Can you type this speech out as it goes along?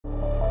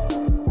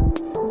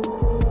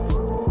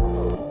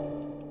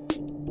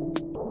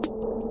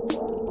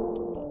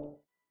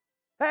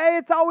Wednesday.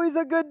 It's always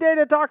a good day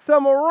to talk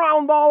some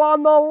round ball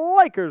on the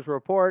Lakers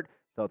Report.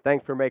 So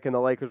thanks for making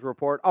the Lakers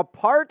Report a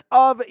part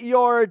of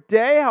your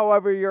day.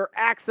 However you're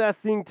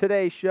accessing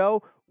today's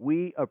show,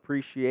 we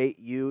appreciate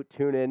you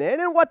tuning in.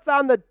 And what's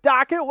on the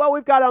docket? Well,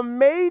 we've got a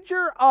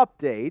major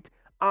update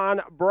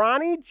on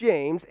Bronny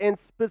James and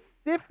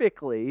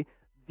specifically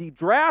the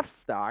draft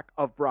stock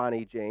of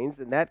Bronny James,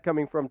 and that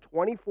coming from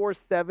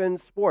 24/7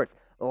 Sports.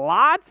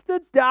 Lots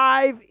to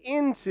dive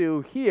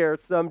into here,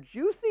 some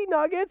juicy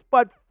nuggets,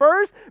 but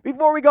first,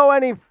 before we go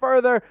any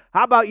further,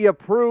 how about you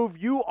prove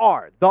you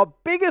are the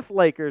biggest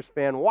Lakers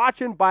fan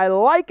watching by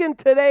liking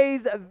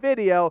today's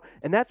video?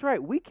 And that's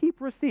right, we keep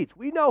receipts.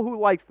 We know who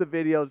likes the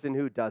videos and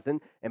who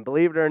doesn't, and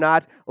believe it or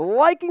not,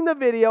 liking the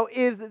video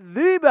is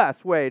the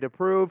best way to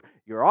prove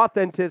your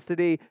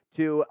authenticity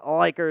to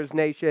Lakers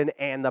Nation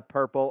and the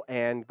purple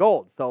and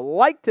gold. So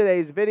like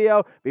today's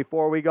video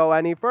before we go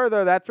any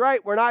further. That's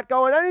right, we're not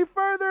going any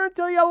further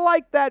until you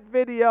like that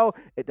video.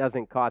 It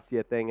doesn't cost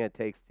you a thing. It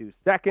takes 2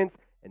 seconds.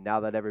 And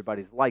now that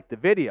everybody's liked the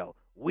video,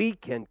 we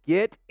can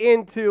get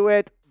into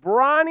it.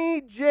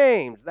 Bronny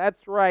James,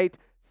 that's right,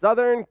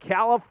 Southern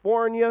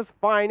California's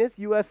finest,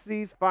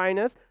 USC's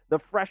finest, the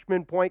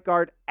freshman point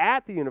guard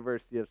at the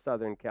University of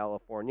Southern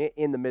California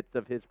in the midst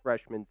of his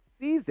freshman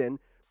season.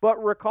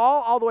 But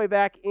recall all the way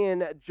back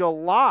in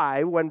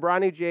July when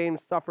Bronny James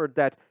suffered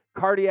that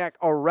cardiac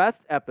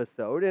arrest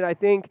episode. And I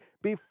think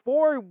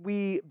before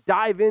we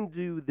dive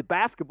into the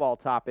basketball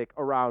topic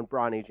around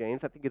Bronny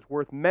James, I think it's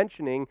worth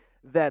mentioning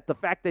that the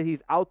fact that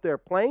he's out there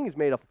playing, he's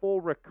made a full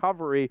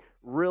recovery,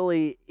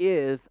 really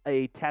is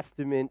a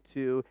testament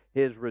to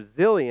his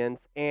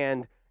resilience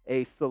and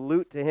a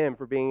salute to him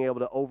for being able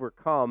to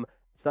overcome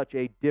such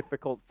a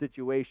difficult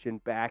situation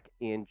back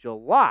in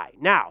July.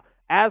 Now,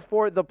 as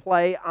for the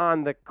play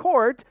on the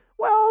court,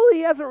 well, he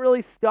hasn't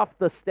really stuffed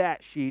the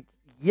stat sheet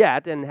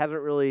yet and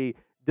hasn't really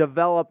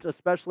developed,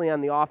 especially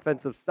on the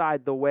offensive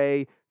side, the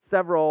way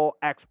several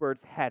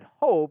experts had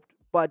hoped.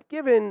 But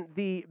given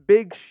the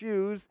big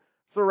shoes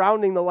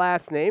surrounding the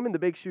last name and the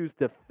big shoes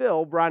to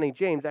fill, Bronny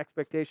James,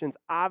 expectations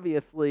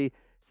obviously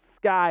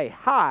sky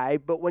high.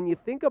 But when you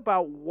think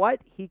about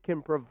what he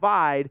can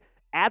provide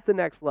at the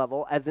next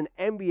level as an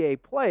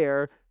NBA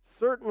player,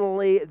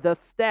 certainly the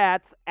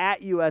stats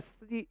at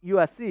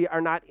USC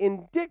are not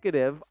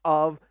indicative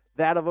of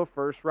that of a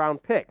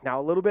first-round pick.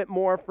 Now, a little bit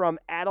more from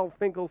Adel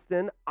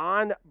Finkelstein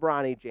on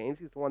Bronny James.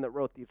 He's the one that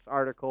wrote this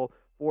article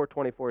for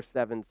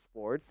 24/7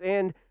 Sports.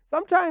 And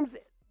sometimes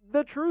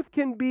the truth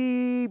can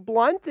be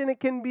blunt and it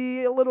can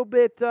be a little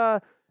bit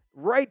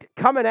right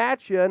coming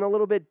at you and a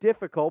little bit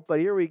difficult, but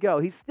here we go.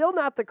 He's still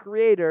not the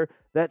creator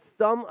that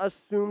some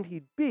assumed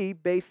he'd be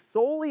based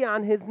solely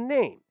on his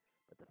name.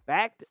 The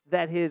fact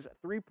that his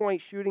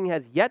three-point shooting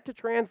has yet to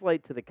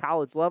translate to the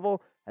college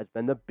level has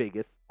been the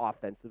biggest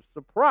offensive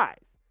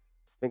surprise.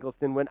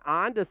 Finkelstein went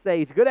on to say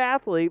he's a good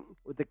athlete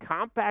with a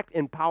compact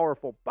and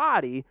powerful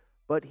body,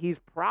 but he's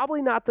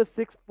probably not the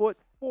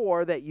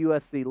 6'4" that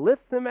USC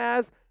lists him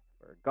as.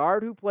 For a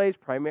guard who plays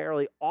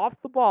primarily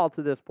off the ball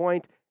to this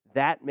point,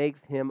 that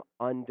makes him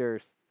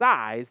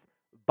undersized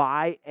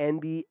by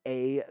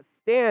NBA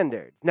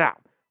standards. Now,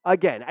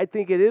 again, I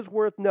think it is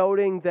worth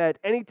noting that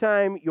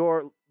anytime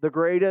you're the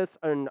greatest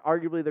and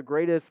arguably the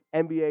greatest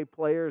NBA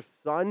player's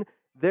son,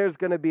 there's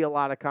going to be a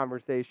lot of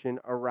conversation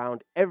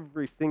around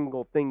every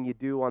single thing you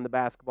do on the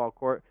basketball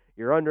court.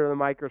 You're under the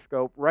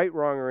microscope, right,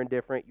 wrong, or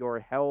indifferent. You're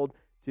held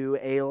to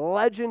a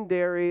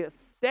legendary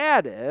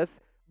status.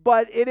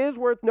 But it is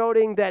worth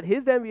noting that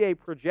his NBA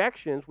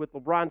projections, with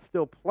LeBron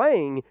still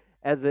playing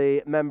as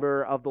a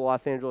member of the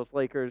Los Angeles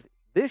Lakers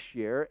this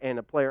year and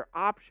a player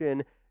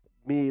option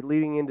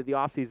leading into the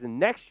offseason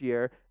next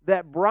year,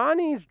 that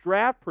Bronny's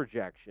draft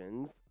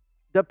projections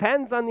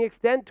depends on the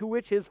extent to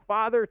which his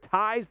father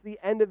ties the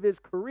end of his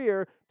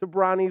career to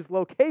Bronny's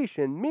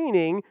location,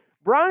 meaning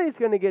Bronny's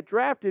going to get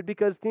drafted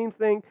because teams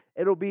think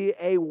it'll be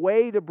a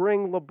way to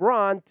bring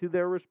LeBron to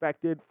their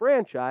respected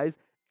franchise.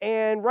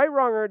 And right,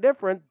 wrong, or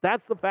indifferent,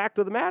 that's the fact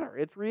of the matter.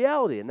 It's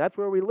reality, and that's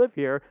where we live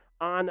here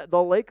on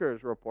the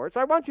Lakers Report. So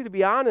I want you to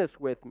be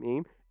honest with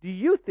me. Do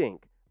you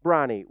think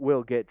Bronny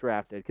will get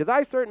drafted? Because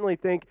I certainly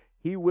think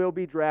he will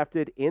be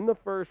drafted in the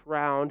first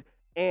round.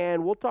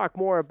 And we'll talk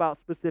more about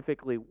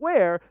specifically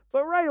where,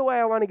 but right away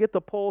I want to get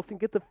the pulse and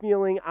get the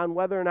feeling on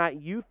whether or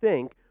not you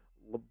think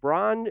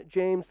LeBron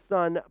James'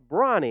 son,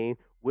 Bronny,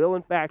 will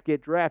in fact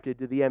get drafted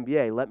to the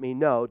NBA. Let me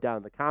know down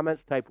in the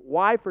comments. Type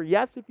Y for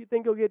yes if you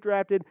think he'll get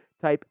drafted.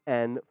 Type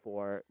N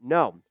for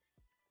no.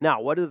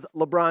 Now, what does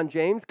LeBron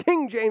James,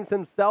 King James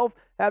himself,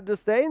 have to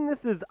say? And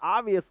this is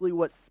obviously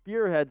what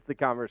spearheads the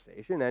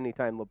conversation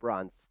anytime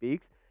LeBron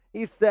speaks.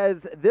 He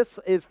says, this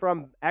is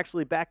from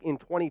actually back in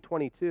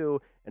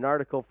 2022, an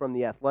article from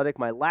The Athletic.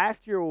 My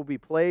last year will be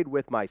played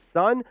with my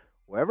son.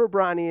 Wherever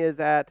Bronny is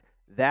at,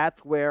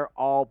 that's where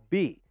I'll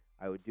be.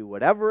 I would do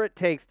whatever it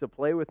takes to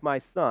play with my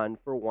son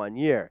for 1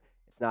 year.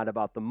 It's not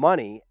about the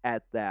money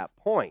at that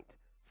point.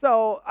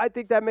 So I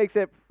think that makes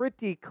it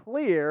pretty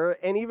clear.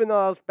 And even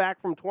though I was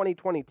back from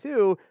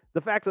 2022,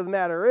 the fact of the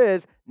matter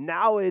is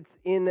now it's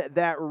in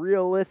that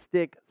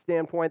realistic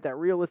standpoint, that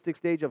realistic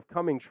stage of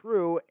coming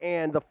true.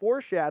 And the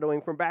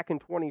foreshadowing from back in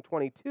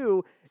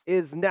 2022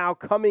 is now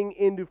coming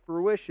into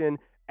fruition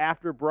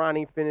after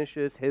Bronny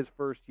finishes his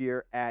first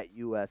year at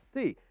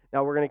USC.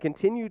 Now, we're going to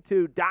continue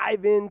to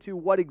dive into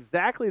what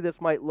exactly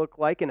this might look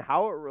like and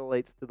how it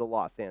relates to the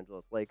Los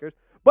Angeles Lakers.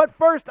 But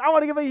first, I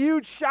want to give a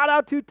huge shout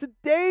out to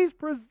today's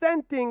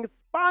presenting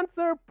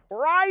sponsor,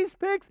 Prize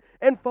Picks.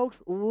 And folks,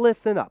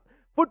 listen up.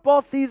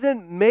 Football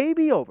season may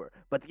be over,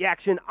 but the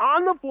action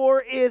on the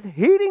floor is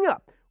heating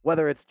up.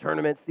 Whether it's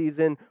tournament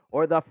season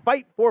or the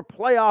fight for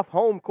playoff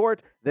home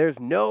court, there's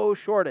no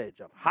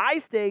shortage of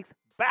high-stakes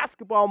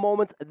basketball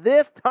moments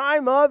this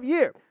time of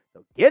year.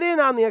 So get in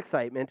on the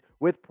excitement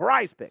with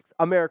Prize Picks,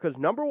 America's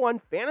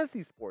 #1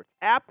 fantasy sports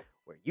app,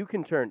 where you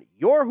can turn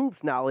your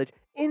hoops knowledge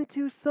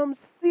into some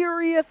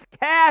serious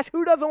cash.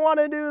 Who doesn't want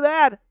to do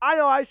that? I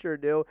know I sure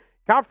do.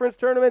 Conference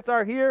tournaments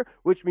are here,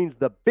 which means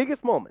the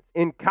biggest moments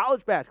in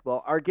college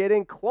basketball are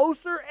getting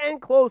closer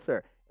and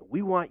closer.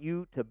 We want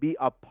you to be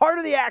a part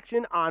of the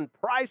action on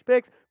Prize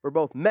Picks for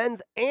both men's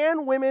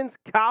and women's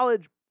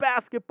college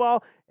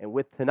basketball. And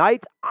with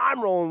tonight, I'm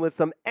rolling with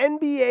some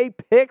NBA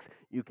picks.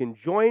 You can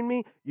join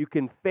me, you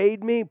can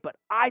fade me, but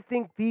I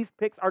think these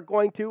picks are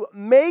going to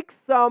make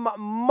some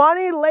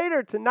money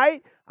later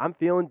tonight. I'm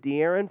feeling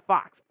De'Aaron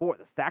Fox for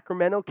the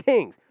Sacramento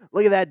Kings.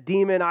 Look at that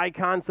demon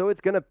icon, so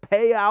it's going to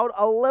pay out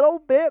a little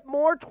bit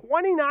more,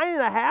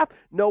 29.5.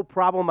 No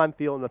problem, I'm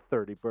feeling a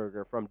 30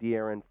 burger from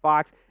De'Aaron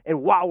Fox.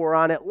 And while we're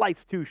on it,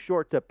 life's too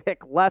short to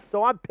pick less,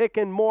 so I'm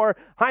picking more.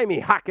 Jaime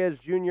Jaquez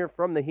Jr.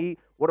 from the Heat.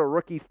 What a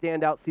rookie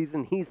standout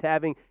season he's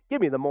having.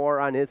 Give me the more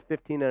on his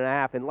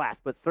 15.5. And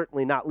last but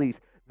certainly not least,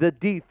 the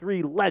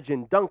D3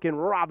 legend, Duncan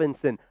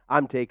Robinson.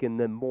 I'm taking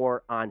the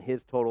more on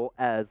his total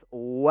as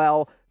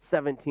well.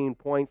 17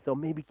 points. So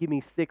maybe give me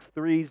 6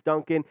 threes,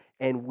 Duncan,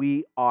 and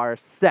we are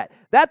set.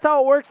 That's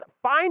how it works.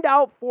 Find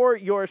out for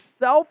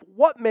yourself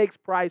what makes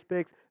Prize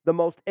Picks the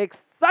most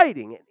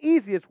exciting and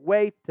easiest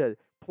way to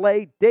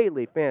play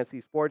daily fantasy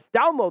sports.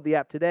 Download the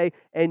app today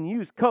and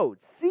use code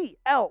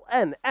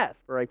CLNS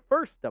for a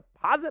first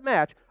deposit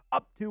match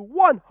up to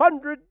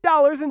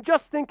 $100. And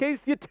just in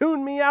case you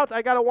tune me out,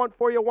 I got a one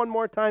for you one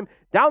more time.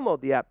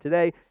 Download the app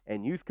today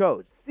and use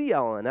code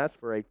CLNS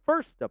for a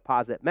first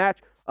deposit match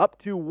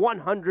up to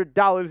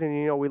 $100. And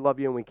you know we love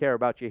you and we care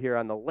about you here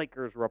on the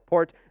Lakers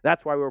Report.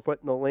 That's why we're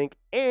putting the link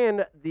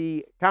and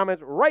the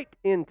comments right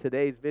in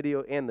today's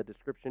video and the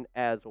description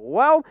as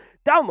well.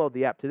 Download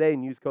the app today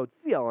and use code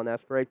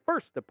CLNS for a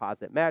first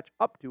deposit match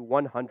up to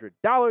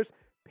 $100.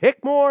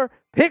 Pick more,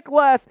 pick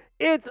less.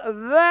 It's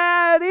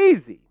that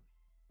easy.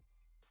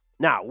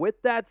 Now,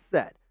 with that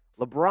said,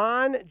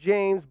 LeBron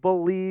James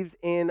believes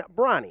in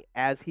Bronny,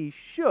 as he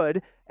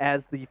should,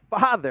 as the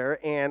father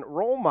and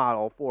role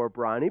model for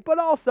Bronny, but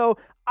also,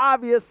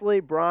 obviously,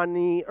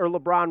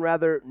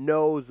 LeBron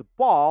knows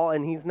ball,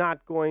 and he's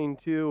not going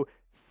to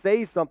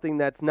say something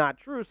that's not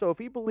true. So if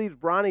he believes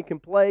Bronny can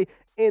play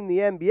in the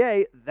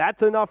NBA,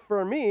 that's enough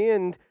for me.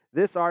 And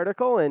this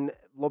article, and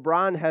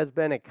LeBron has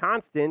been a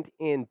constant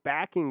in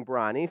backing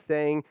Bronny,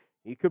 saying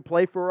he could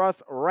play for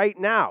us right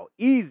now.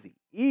 Easy.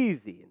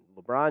 And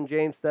LeBron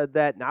James said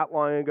that not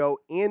long ago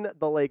in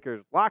the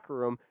Lakers locker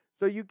room.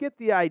 So you get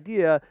the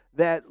idea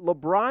that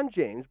LeBron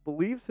James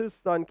believes his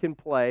son can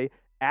play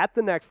at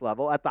the next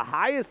level, at the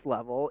highest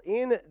level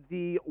in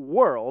the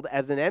world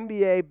as an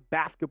NBA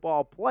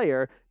basketball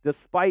player,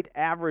 despite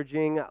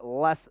averaging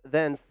less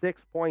than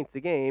 6 points a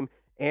game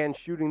and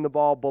shooting the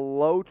ball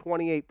below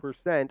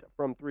 28%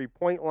 from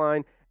three-point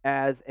line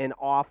as an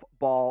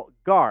off-ball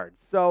guard.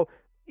 So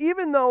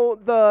even though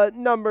the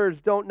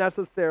numbers don't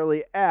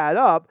necessarily add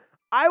up,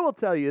 I will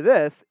tell you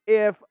this: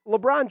 if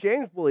LeBron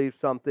James believes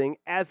something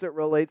as it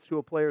relates to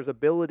a player's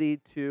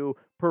ability to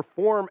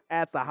perform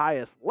at the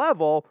highest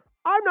level,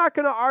 I'm not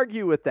going to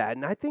argue with that.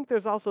 And I think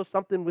there's also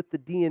something with the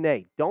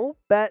DNA. Don't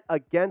bet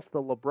against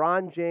the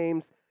LeBron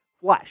James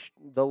flesh,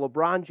 the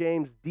LeBron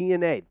James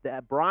DNA.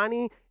 That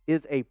Bronny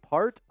is a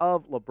part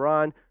of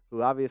LeBron,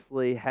 who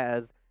obviously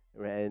has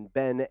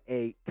been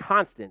a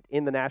constant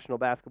in the National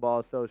Basketball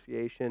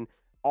Association,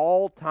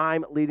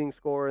 all-time leading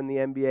scorer in the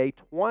NBA,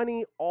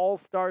 20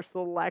 all-star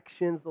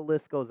selections. The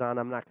list goes on.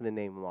 I'm not going to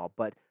name them all.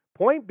 But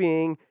point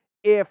being,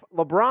 if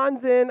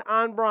LeBron's in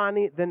on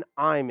Bronny, then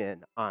I'm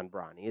in on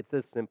Bronny. It's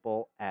as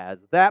simple as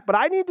that. But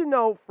I need to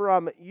know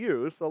from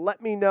you, so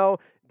let me know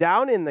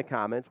down in the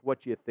comments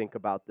what you think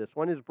about this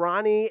one. Is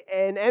Bronny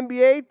an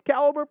NBA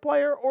caliber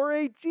player or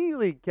a G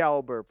League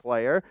caliber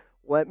player?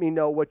 Let me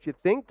know what you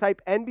think.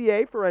 Type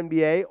NBA for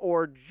NBA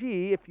or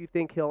G if you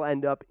think he'll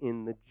end up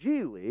in the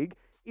G League.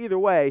 Either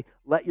way,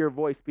 let your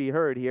voice be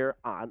heard here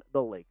on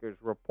the Lakers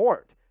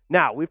Report.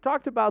 Now, we've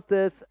talked about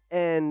this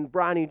and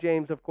Bronny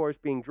James, of course,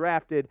 being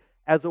drafted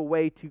as a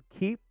way to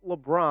keep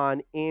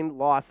LeBron in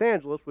Los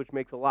Angeles, which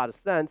makes a lot of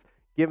sense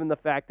given the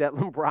fact that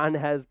LeBron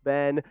has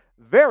been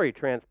very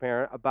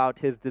transparent about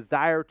his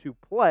desire to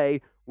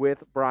play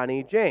with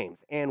Bronny James.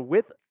 And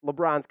with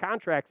LeBron's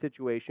contract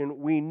situation,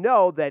 we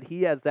know that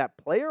he has that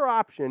player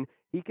option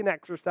he can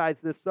exercise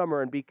this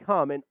summer and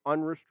become an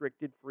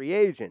unrestricted free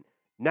agent.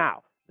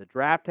 Now, the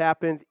draft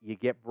happens, you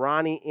get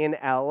Bronny in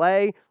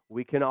LA,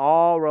 we can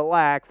all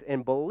relax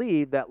and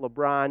believe that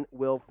LeBron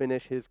will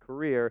finish his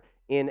career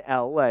in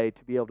LA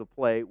to be able to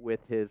play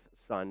with his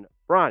son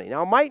Bronny.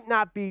 Now, it might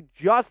not be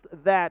just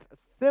that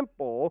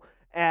simple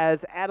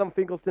as Adam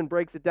Finkelstein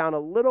breaks it down a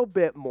little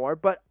bit more,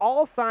 but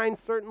all signs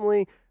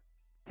certainly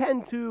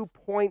tend to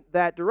point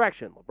that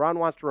direction. LeBron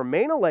wants to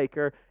remain a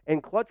Laker,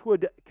 and Clutch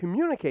would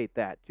communicate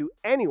that to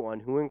anyone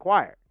who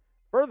inquired.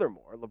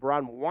 Furthermore,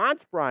 LeBron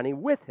wants Bronny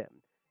with him.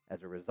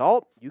 As a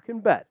result, you can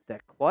bet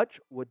that Clutch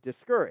would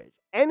discourage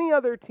any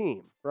other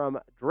team from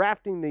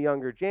drafting the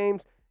younger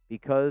James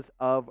because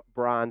of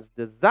Bron's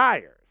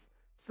desires.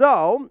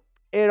 So,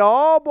 it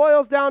all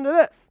boils down to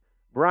this.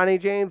 Bronny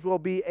James will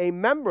be a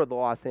member of the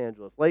Los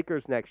Angeles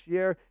Lakers next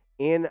year,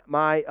 in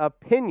my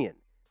opinion.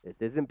 This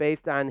isn't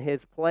based on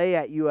his play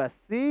at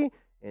USC.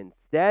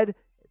 Instead,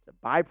 it's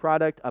a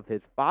byproduct of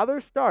his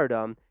father's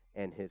stardom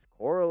and his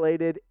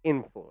correlated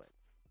influence.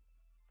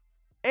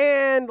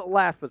 And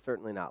last but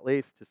certainly not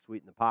least, to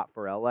sweeten the pot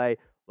for LA,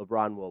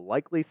 LeBron will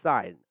likely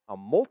sign a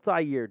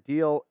multi-year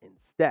deal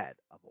instead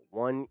of a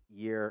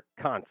one-year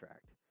contract.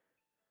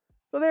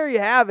 So there you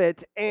have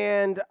it.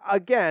 And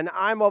again,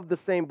 I'm of the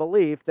same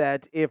belief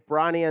that if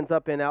Bronny ends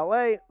up in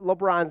LA,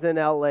 LeBron's in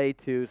LA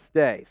to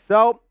stay.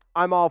 So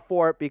I'm all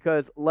for it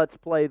because let's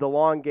play the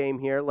long game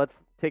here. Let's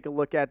take a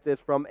look at this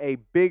from a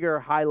bigger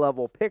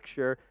high-level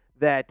picture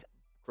that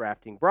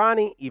drafting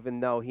Bronny, even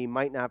though he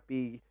might not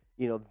be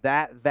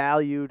that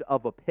valued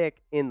of a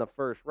pick in the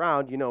first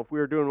round. If we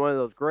were doing one of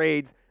those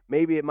grades,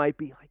 maybe it might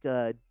be like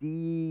a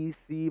D,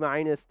 C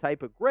minus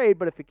type of grade,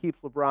 but if it keeps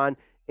LeBron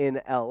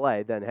in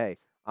LA, then hey,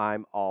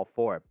 I'm all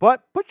for it.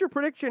 But put your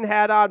prediction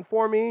hat on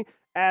for me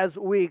as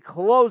we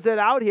close it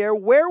out here.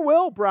 Where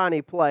will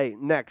Bronny play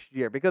next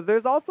year? Because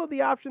there's also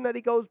the option that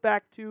he goes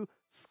back to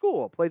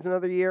school, plays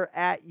another year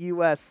at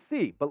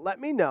USC. But let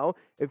me know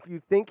if you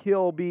think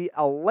he'll be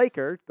a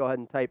Laker. Go ahead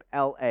and type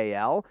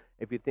LAL.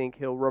 If you think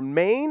he'll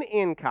remain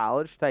in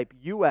college, type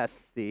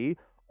USC.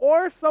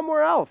 Or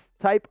somewhere else,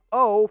 type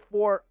O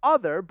for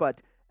other.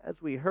 But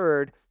as we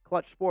heard,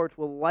 Clutch Sports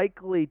will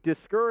likely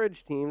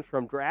discourage teams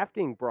from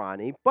drafting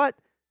Bronny. But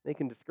they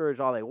can discourage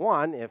all they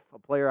want. If a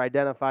player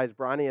identifies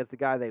Bronny as the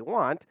guy they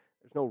want,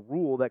 there's no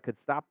rule that could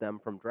stop them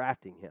from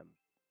drafting him.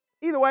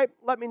 Either way,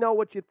 let me know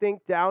what you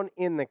think down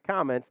in the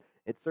comments.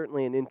 It's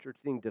certainly an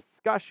interesting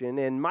discussion,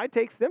 and my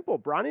take's simple.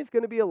 Bronny's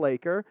going to be a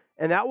Laker,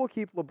 and that will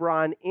keep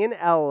LeBron in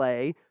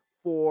LA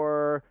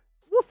for,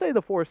 we'll say,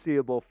 the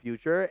foreseeable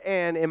future,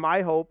 and in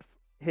my hopes,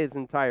 his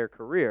entire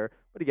career.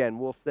 But again,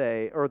 we'll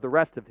say, or the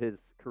rest of his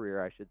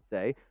career, I should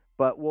say,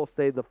 but we'll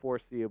say the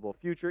foreseeable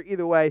future.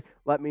 Either way,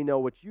 let me know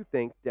what you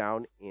think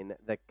down in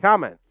the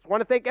comments. I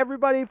want to thank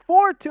everybody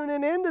for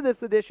tuning in to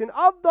this edition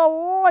of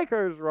the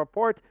Lakers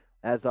Report.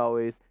 As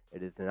always,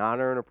 it is an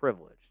honor and a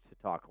privilege to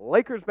talk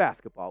Lakers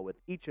basketball with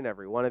each and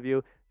every one of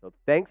you. So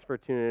thanks for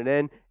tuning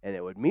in, and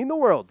it would mean the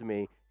world to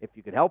me if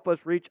you could help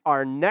us reach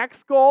our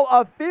next goal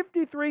of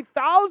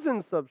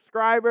 53,000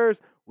 subscribers.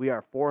 We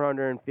are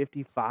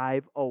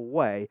 455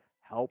 away.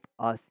 Help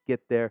us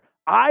get there.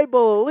 I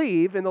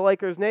believe in the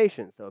Lakers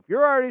Nation. So if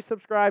you're already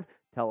subscribed,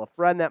 tell a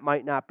friend that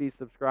might not be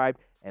subscribed,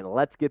 and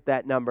let's get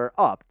that number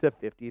up to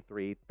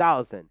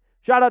 53,000.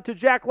 Shout out to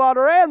Jack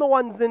Lauder and the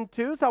ones and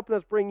twos helping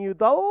us bring you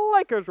the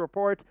Lakers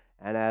Report.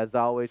 And as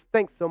always,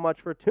 thanks so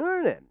much for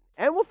tuning in.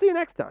 And we'll see you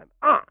next time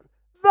on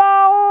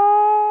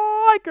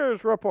the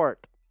Lakers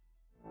Report.